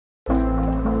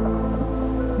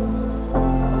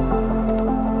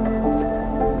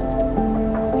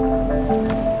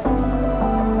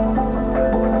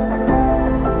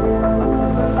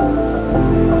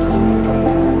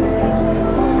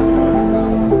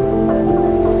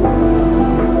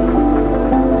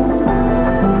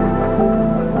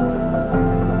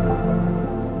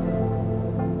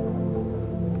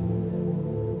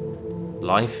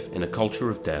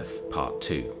Culture of Death, Part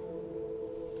 2.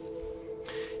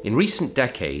 In recent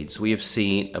decades, we have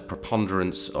seen a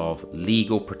preponderance of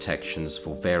legal protections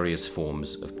for various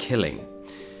forms of killing.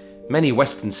 Many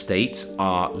Western states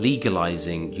are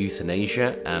legalizing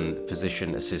euthanasia and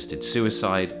physician-assisted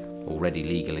suicide, already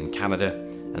legal in Canada,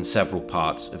 and several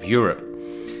parts of Europe.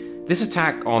 This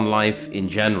attack on life in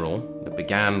general, that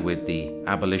began with the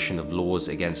abolition of laws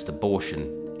against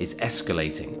abortion, is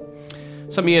escalating.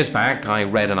 Some years back, I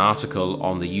read an article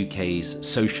on the UK's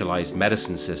socialised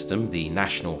medicine system, the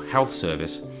National Health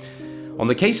Service, on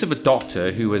the case of a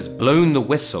doctor who has blown the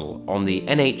whistle on the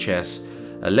NHS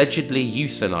allegedly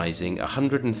euthanizing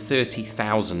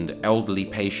 130,000 elderly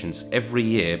patients every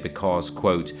year because,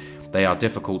 quote, they are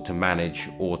difficult to manage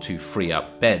or to free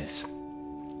up beds.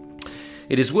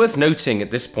 It is worth noting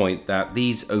at this point that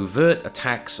these overt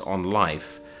attacks on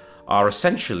life are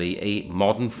essentially a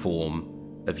modern form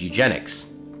of eugenics.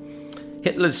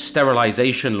 Hitler's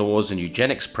sterilization laws and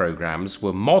eugenics programs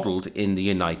were modeled in the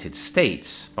United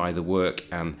States by the work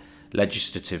and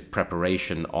legislative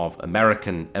preparation of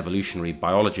American evolutionary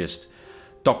biologist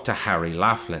Dr. Harry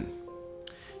Laughlin.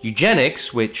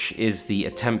 Eugenics, which is the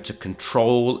attempt to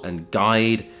control and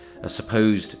guide a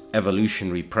supposed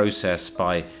evolutionary process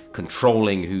by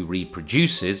controlling who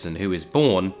reproduces and who is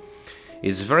born,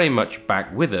 is very much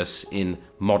back with us in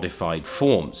modified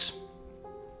forms.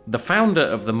 The founder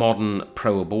of the modern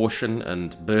pro-abortion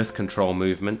and birth control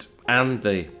movement and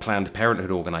the Planned Parenthood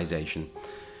organization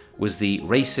was the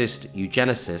racist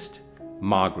eugenicist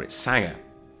Margaret Sanger.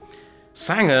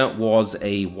 Sanger was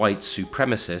a white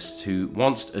supremacist who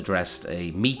once addressed a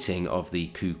meeting of the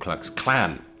Ku Klux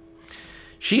Klan.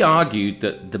 She argued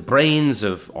that the brains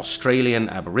of Australian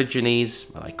Aborigines,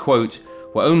 and I quote,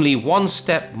 were only one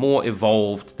step more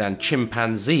evolved than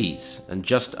chimpanzees and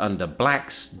just under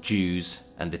blacks, Jews,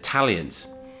 and Italians.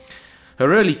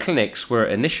 Her early clinics were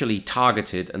initially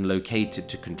targeted and located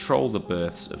to control the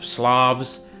births of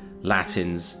Slavs,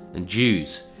 Latins, and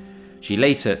Jews. She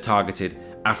later targeted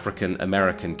African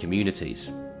American communities.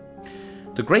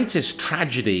 The greatest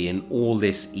tragedy in all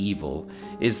this evil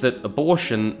is that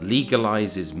abortion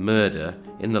legalizes murder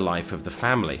in the life of the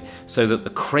family, so that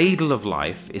the cradle of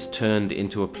life is turned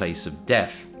into a place of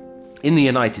death. In the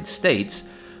United States,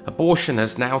 abortion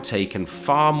has now taken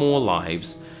far more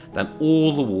lives than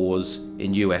all the wars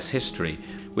in US history,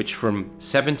 which from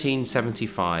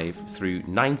 1775 through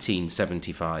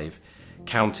 1975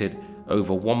 counted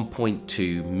over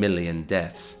 1.2 million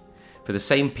deaths. For the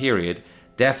same period,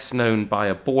 deaths known by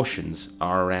abortions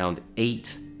are around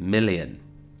 8 million.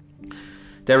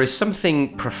 There is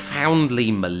something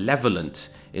profoundly malevolent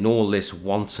in all this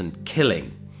wanton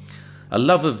killing, a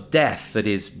love of death that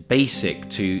is basic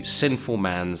to sinful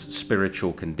man's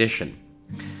spiritual condition.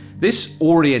 This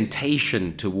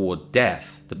orientation toward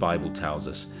death, the Bible tells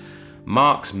us,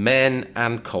 marks men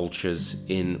and cultures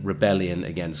in rebellion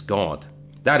against God.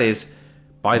 That is,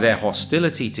 by their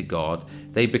hostility to God,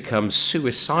 they become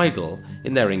suicidal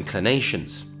in their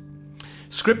inclinations.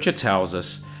 Scripture tells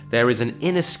us there is an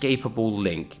inescapable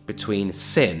link between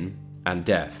sin and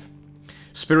death.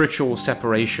 Spiritual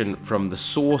separation from the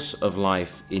source of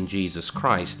life in Jesus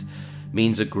Christ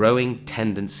means a growing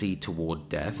tendency toward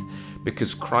death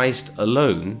because Christ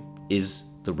alone is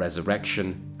the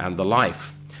resurrection and the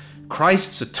life.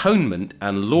 Christ's atonement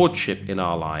and lordship in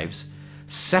our lives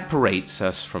separates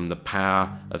us from the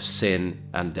power of sin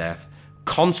and death,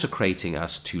 consecrating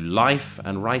us to life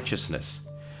and righteousness.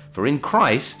 For in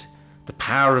Christ, the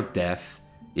power of death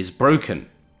is broken.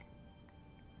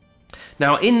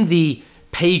 Now, in the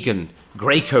pagan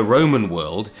Greco-Roman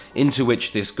world into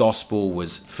which this gospel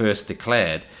was first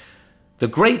declared, the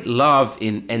great love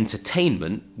in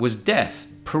entertainment was death,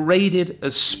 paraded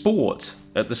as sport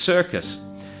at the circus.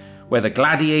 Whether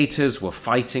gladiators were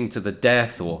fighting to the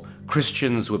death or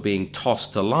Christians were being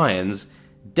tossed to lions,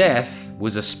 death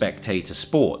was a spectator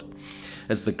sport.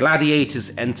 As the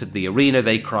gladiators entered the arena,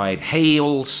 they cried,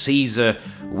 "Hail Caesar,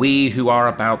 we who are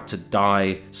about to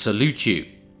die salute you."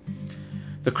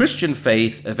 The Christian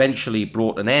faith eventually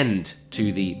brought an end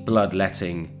to the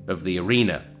bloodletting of the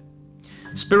arena.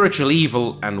 Spiritual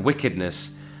evil and wickedness,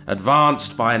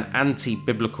 advanced by an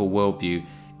anti-biblical worldview,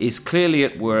 is clearly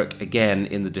at work again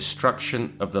in the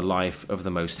destruction of the life of the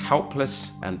most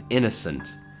helpless and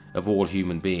innocent of all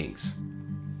human beings.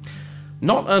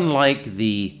 Not unlike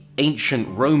the ancient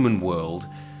Roman world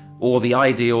or the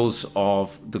ideals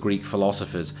of the Greek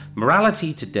philosophers,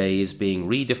 morality today is being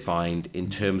redefined in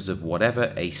terms of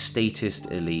whatever a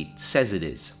statist elite says it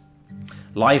is.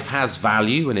 Life has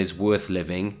value and is worth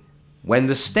living when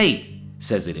the state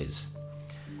says it is.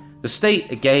 The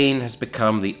state again has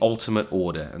become the ultimate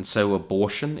order, and so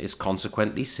abortion is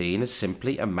consequently seen as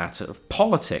simply a matter of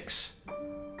politics,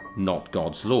 not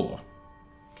God's law.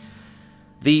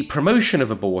 The promotion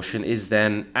of abortion is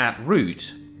then, at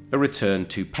root, a return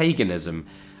to paganism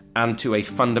and to a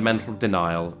fundamental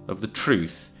denial of the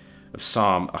truth of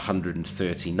Psalm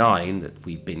 139 that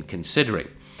we've been considering.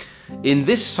 In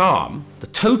this psalm, the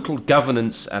total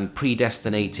governance and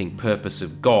predestinating purpose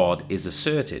of God is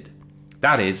asserted.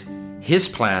 That is, his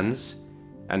plans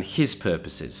and his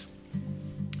purposes.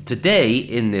 Today,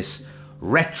 in this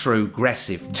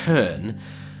retrogressive turn,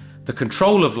 the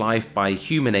control of life by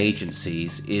human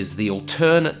agencies is the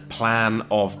alternate plan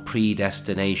of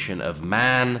predestination of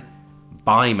man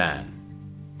by man.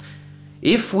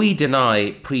 If we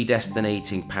deny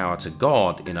predestinating power to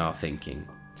God in our thinking,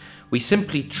 we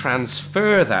simply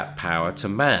transfer that power to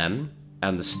man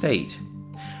and the state.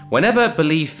 Whenever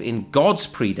belief in God's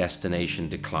predestination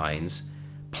declines,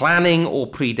 planning or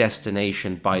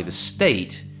predestination by the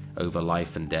state over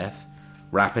life and death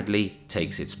rapidly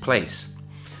takes its place.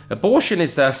 Abortion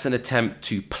is thus an attempt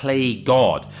to play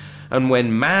God, and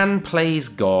when man plays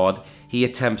God, he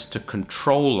attempts to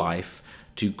control life,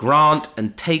 to grant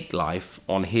and take life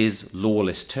on his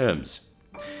lawless terms.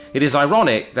 It is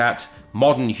ironic that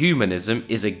modern humanism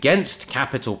is against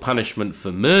capital punishment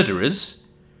for murderers,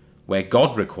 where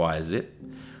God requires it,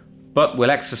 but will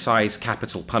exercise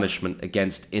capital punishment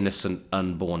against innocent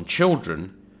unborn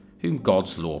children, whom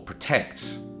God's law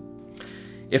protects.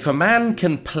 If a man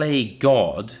can play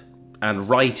God and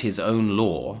write his own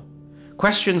law,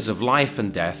 questions of life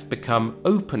and death become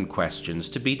open questions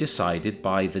to be decided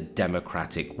by the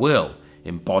democratic will,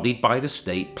 embodied by the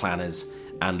state planners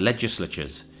and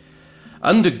legislatures.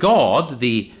 Under God,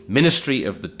 the ministry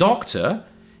of the doctor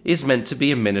is meant to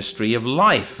be a ministry of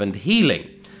life and healing.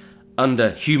 Under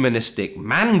humanistic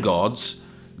man-gods,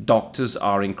 doctors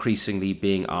are increasingly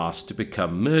being asked to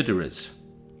become murderers.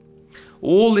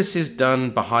 All this is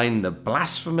done behind the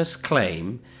blasphemous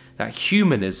claim that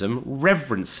humanism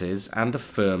reverences and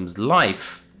affirms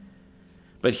life.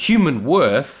 But human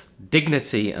worth,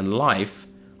 dignity, and life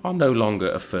are no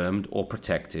longer affirmed or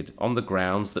protected on the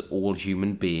grounds that all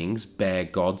human beings bear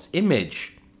God's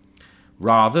image.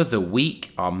 Rather, the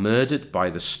weak are murdered by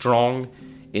the strong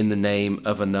in the name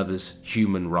of another's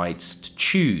human rights to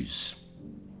choose.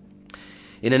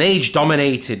 In an age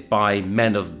dominated by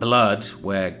men of blood,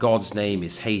 where God's name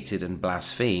is hated and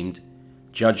blasphemed,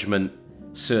 judgment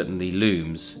certainly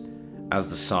looms, as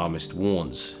the psalmist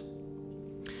warns.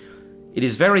 It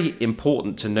is very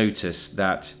important to notice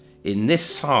that in this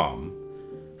psalm,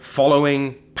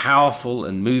 following powerful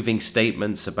and moving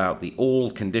statements about the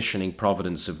all-conditioning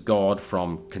providence of God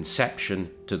from conception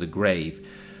to the grave,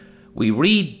 we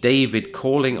read David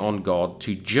calling on God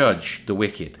to judge the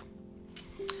wicked.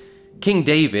 King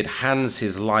David hands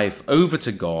his life over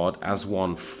to God as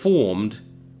one formed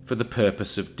for the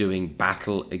purpose of doing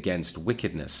battle against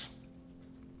wickedness.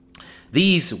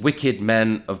 These wicked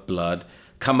men of blood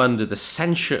come under the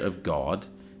censure of God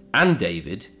and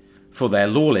David for their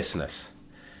lawlessness.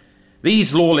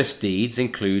 These lawless deeds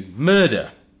include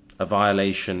murder, a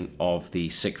violation of the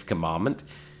sixth commandment,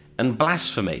 and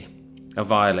blasphemy, a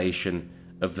violation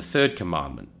of the third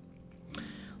commandment.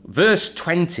 Verse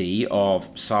 20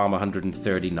 of Psalm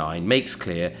 139 makes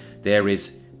clear there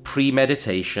is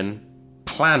premeditation,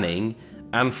 planning,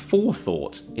 and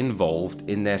forethought involved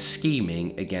in their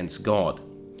scheming against God.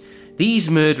 These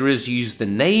murderers use the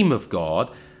name of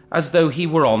God as though he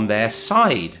were on their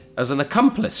side as an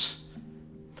accomplice.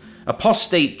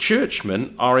 Apostate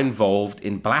churchmen are involved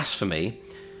in blasphemy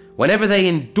whenever they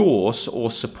endorse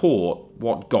or support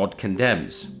what God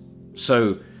condemns.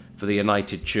 So, for the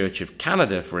United Church of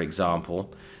Canada, for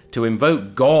example, to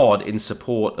invoke God in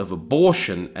support of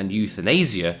abortion and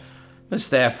euthanasia must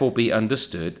therefore be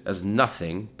understood as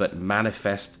nothing but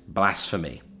manifest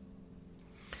blasphemy.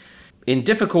 In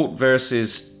difficult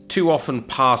verses too often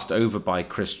passed over by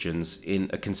Christians in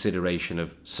a consideration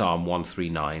of Psalm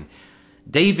 139,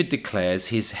 David declares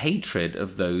his hatred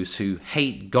of those who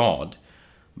hate God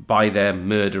by their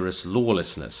murderous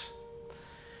lawlessness.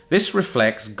 This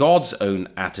reflects God's own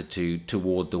attitude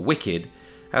toward the wicked,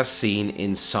 as seen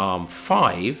in Psalm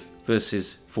 5,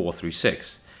 verses 4 through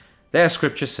 6. There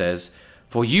Scripture says,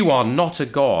 "For you are not a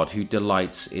God who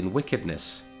delights in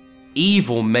wickedness.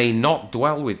 Evil may not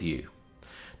dwell with you.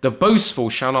 The boastful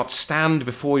shall not stand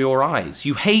before your eyes.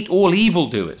 You hate all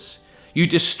evildoers. You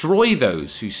destroy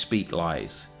those who speak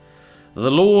lies.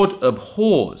 The Lord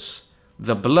abhors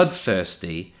the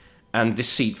bloodthirsty and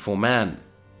deceitful man."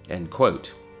 End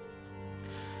quote.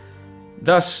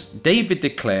 Thus, David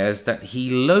declares that he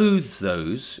loathes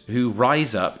those who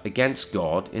rise up against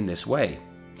God in this way.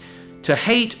 To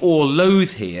hate or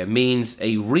loathe here means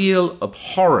a real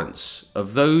abhorrence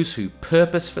of those who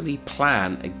purposefully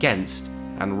plan against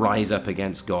and rise up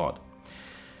against God.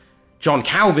 John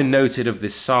Calvin noted of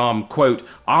this psalm, quote,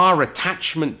 "Our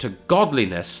attachment to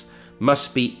godliness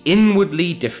must be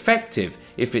inwardly defective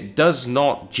if it does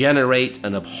not generate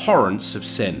an abhorrence of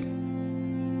sin."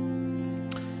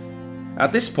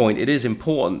 At this point, it is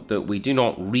important that we do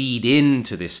not read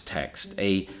into this text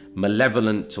a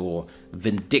malevolent or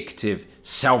vindictive,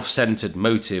 self-centered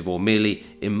motive or merely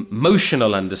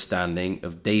emotional understanding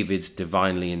of David's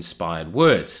divinely inspired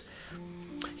words.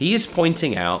 He is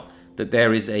pointing out that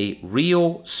there is a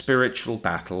real spiritual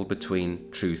battle between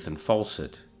truth and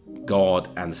falsehood, God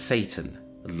and Satan,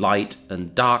 light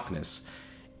and darkness,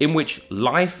 in which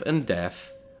life and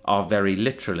death are very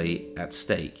literally at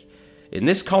stake. In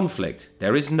this conflict,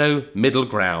 there is no middle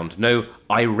ground, no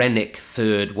irenic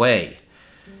third way.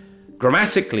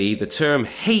 Grammatically, the term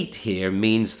hate here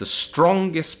means the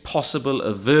strongest possible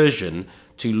aversion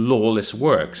to lawless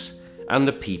works and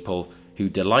the people who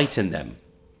delight in them.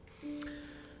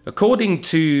 According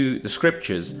to the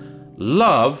scriptures,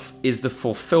 love is the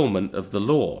fulfillment of the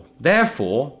law.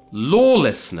 Therefore,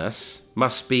 lawlessness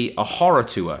must be a horror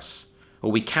to us,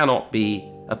 or we cannot be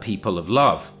a people of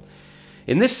love.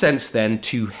 In this sense, then,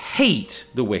 to hate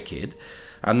the wicked,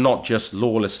 and not just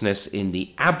lawlessness in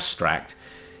the abstract,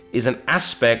 is an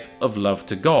aspect of love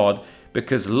to God,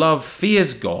 because love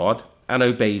fears God and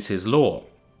obeys his law.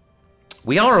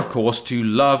 We are, of course, to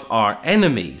love our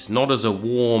enemies, not as a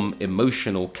warm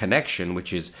emotional connection,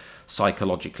 which is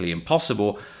psychologically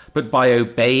impossible, but by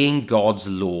obeying God's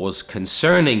laws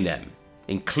concerning them,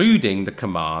 including the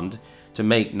command to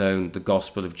make known the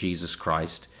gospel of Jesus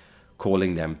Christ,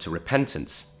 calling them to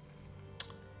repentance.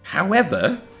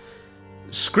 However,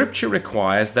 Scripture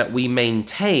requires that we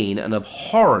maintain an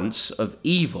abhorrence of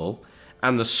evil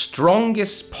and the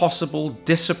strongest possible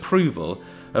disapproval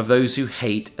of those who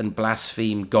hate and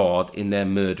blaspheme God in their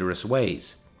murderous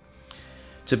ways.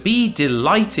 To be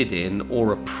delighted in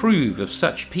or approve of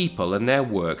such people and their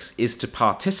works is to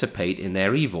participate in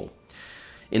their evil.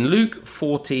 In Luke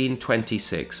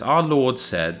 14:26, our Lord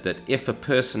said that if a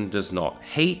person does not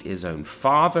hate his own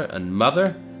father and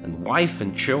mother and wife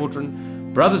and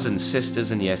children, brothers and sisters,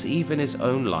 and yes, even his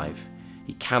own life,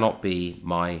 he cannot be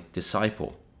my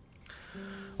disciple.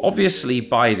 Obviously,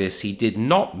 by this, he did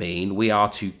not mean we are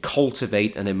to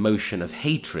cultivate an emotion of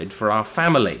hatred for our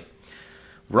family.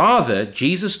 Rather,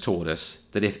 Jesus taught us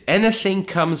that if anything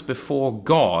comes before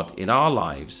God in our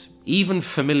lives, even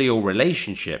familial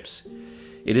relationships,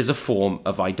 it is a form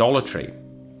of idolatry.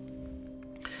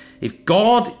 If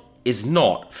God is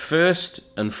not first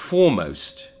and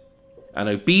foremost, and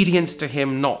obedience to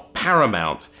him not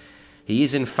paramount, he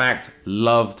is in fact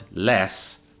loved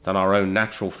less than our own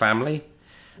natural family,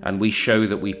 and we show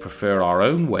that we prefer our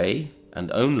own way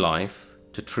and own life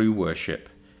to true worship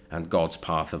and God's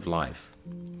path of life.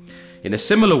 In a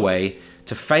similar way,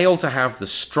 to fail to have the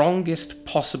strongest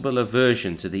possible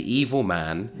aversion to the evil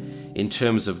man in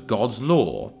terms of God's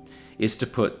law is to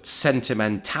put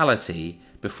sentimentality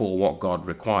before what God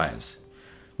requires,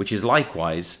 which is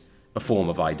likewise a form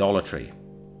of idolatry.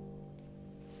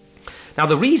 Now,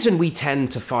 the reason we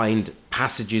tend to find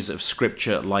passages of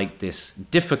Scripture like this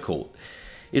difficult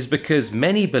is because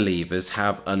many believers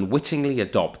have unwittingly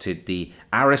adopted the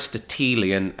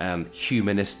Aristotelian and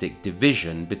humanistic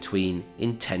division between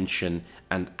intention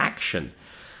and action,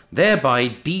 thereby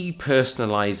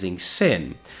depersonalizing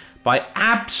sin by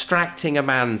abstracting a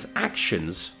man's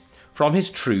actions from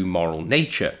his true moral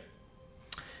nature.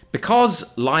 Because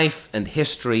life and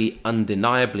history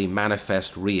undeniably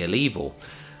manifest real evil,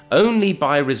 only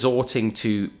by resorting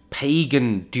to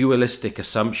pagan dualistic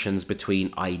assumptions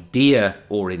between idea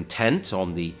or intent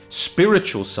on the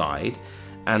spiritual side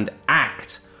and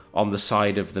act on the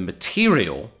side of the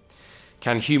material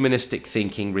can humanistic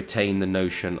thinking retain the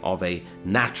notion of a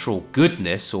natural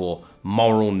goodness or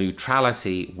moral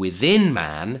neutrality within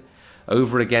man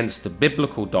over against the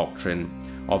biblical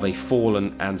doctrine of a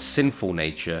fallen and sinful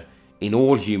nature in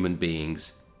all human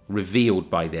beings revealed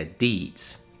by their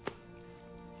deeds.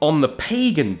 On the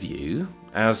pagan view,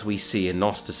 as we see in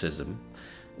Gnosticism,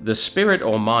 the spirit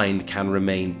or mind can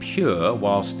remain pure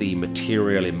whilst the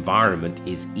material environment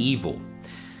is evil.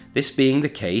 This being the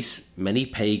case, many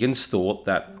pagans thought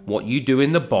that what you do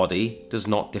in the body does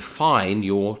not define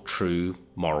your true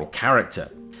moral character.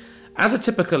 As a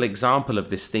typical example of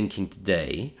this thinking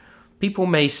today, people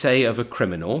may say of a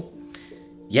criminal,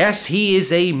 Yes, he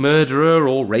is a murderer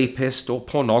or rapist or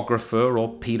pornographer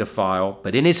or pedophile,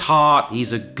 but in his heart,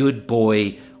 he's a good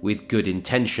boy with good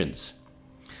intentions.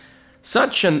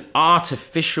 Such an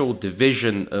artificial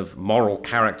division of moral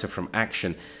character from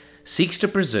action seeks to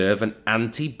preserve an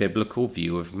anti-biblical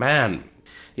view of man.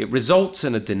 It results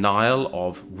in a denial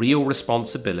of real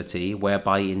responsibility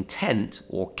whereby intent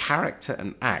or character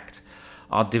and act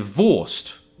are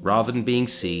divorced rather than being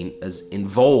seen as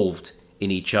involved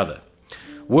in each other.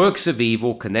 Works of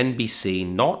evil can then be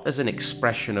seen not as an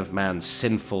expression of man's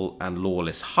sinful and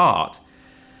lawless heart,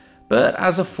 but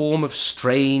as a form of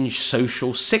strange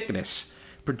social sickness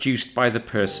produced by the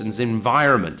person's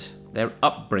environment, their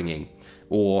upbringing,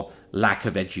 or lack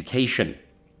of education.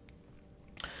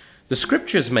 The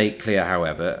scriptures make clear,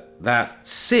 however, that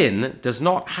sin does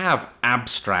not have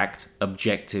abstract,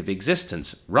 objective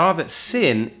existence. Rather,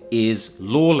 sin is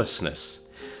lawlessness,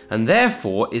 and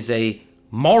therefore is a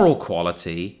moral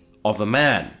quality of a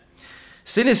man.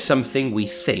 Sin is something we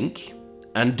think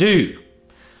and do.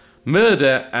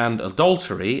 Murder and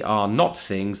adultery are not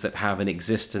things that have an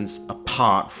existence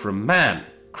apart from man.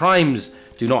 Crimes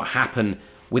do not happen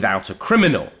without a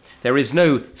criminal. There is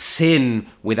no sin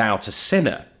without a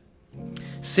sinner.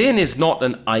 Sin is not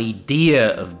an idea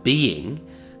of being,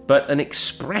 but an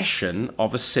expression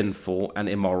of a sinful and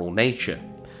immoral nature.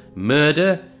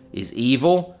 Murder is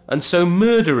evil, and so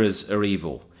murderers are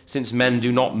evil, since men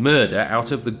do not murder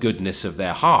out of the goodness of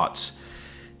their hearts.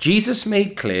 Jesus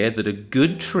made clear that a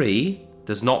good tree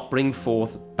does not bring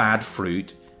forth bad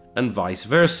fruit, and vice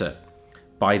versa.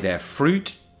 By their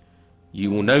fruit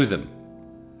you will know them.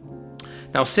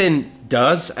 Now, sin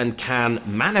does and can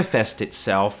manifest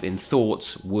itself in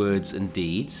thoughts, words, and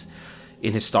deeds,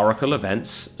 in historical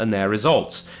events and their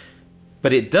results.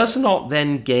 But it does not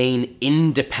then gain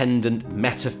independent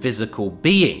metaphysical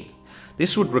being.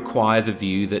 This would require the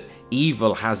view that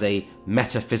evil has a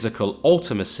metaphysical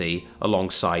ultimacy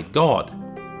alongside God.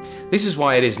 This is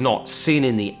why it is not sin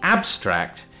in the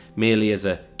abstract, merely as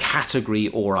a category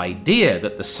or idea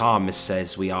that the psalmist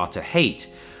says we are to hate.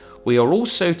 We are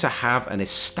also to have an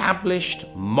established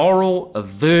moral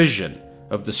aversion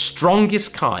of the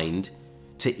strongest kind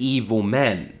to evil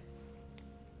men.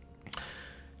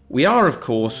 We are, of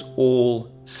course,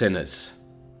 all sinners.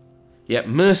 Yet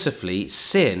mercifully,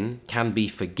 sin can be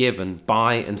forgiven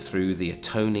by and through the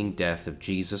atoning death of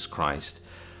Jesus Christ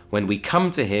when we come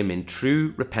to him in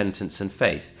true repentance and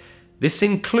faith. This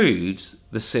includes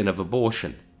the sin of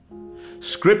abortion.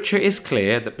 Scripture is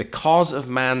clear that because of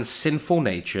man's sinful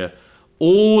nature,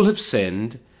 all have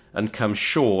sinned and come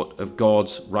short of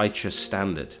God's righteous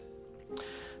standard.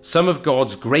 Some of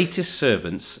God's greatest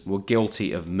servants were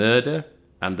guilty of murder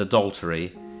and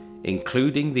adultery,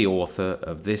 including the author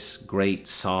of this great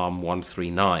Psalm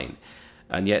 139,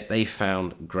 and yet they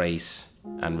found grace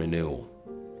and renewal.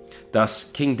 Thus,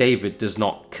 King David does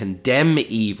not condemn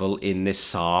evil in this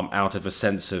psalm out of a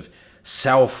sense of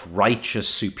self-righteous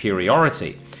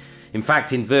superiority. In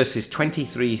fact, in verses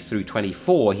 23 through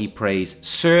 24, he prays,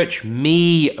 "Search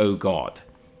me, O God."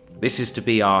 This is to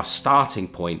be our starting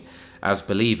point as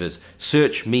believers.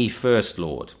 Search me first,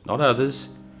 Lord, not others.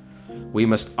 We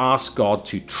must ask God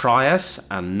to try us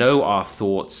and know our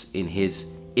thoughts in his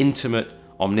intimate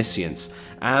omniscience.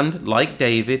 And, like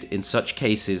David, in such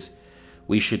cases,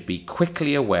 we should be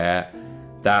quickly aware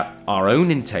that our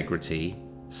own integrity,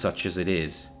 such as it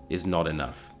is not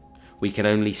enough. We can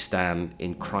only stand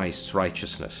in Christ's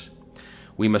righteousness.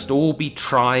 We must all be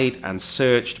tried and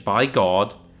searched by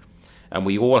God, and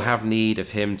we all have need of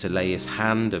him to lay his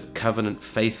hand of covenant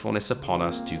faithfulness upon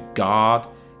us to guard,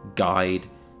 guide,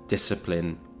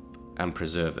 discipline, and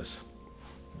preserve us.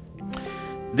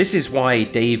 This is why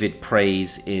David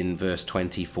prays in verse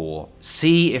 24,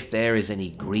 "See if there is any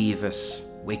grievous,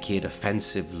 wicked,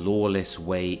 offensive, lawless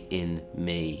way in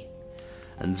me,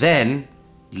 and then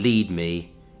lead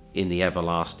me in the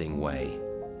everlasting way."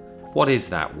 What is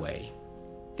that way?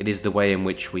 It is the way in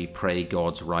which we pray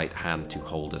God's right hand to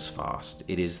hold us fast.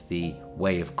 It is the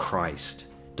way of Christ,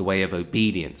 the way of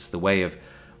obedience, the way of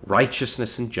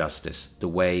righteousness and justice, the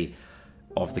way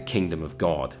of the kingdom of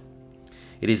God.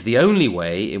 It is the only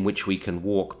way in which we can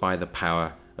walk by the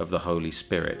power of the Holy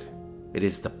Spirit. It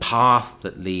is the path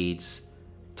that leads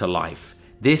to life.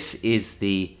 This is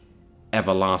the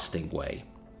everlasting way.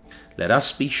 Let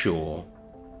us be sure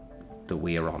that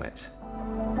we are on it.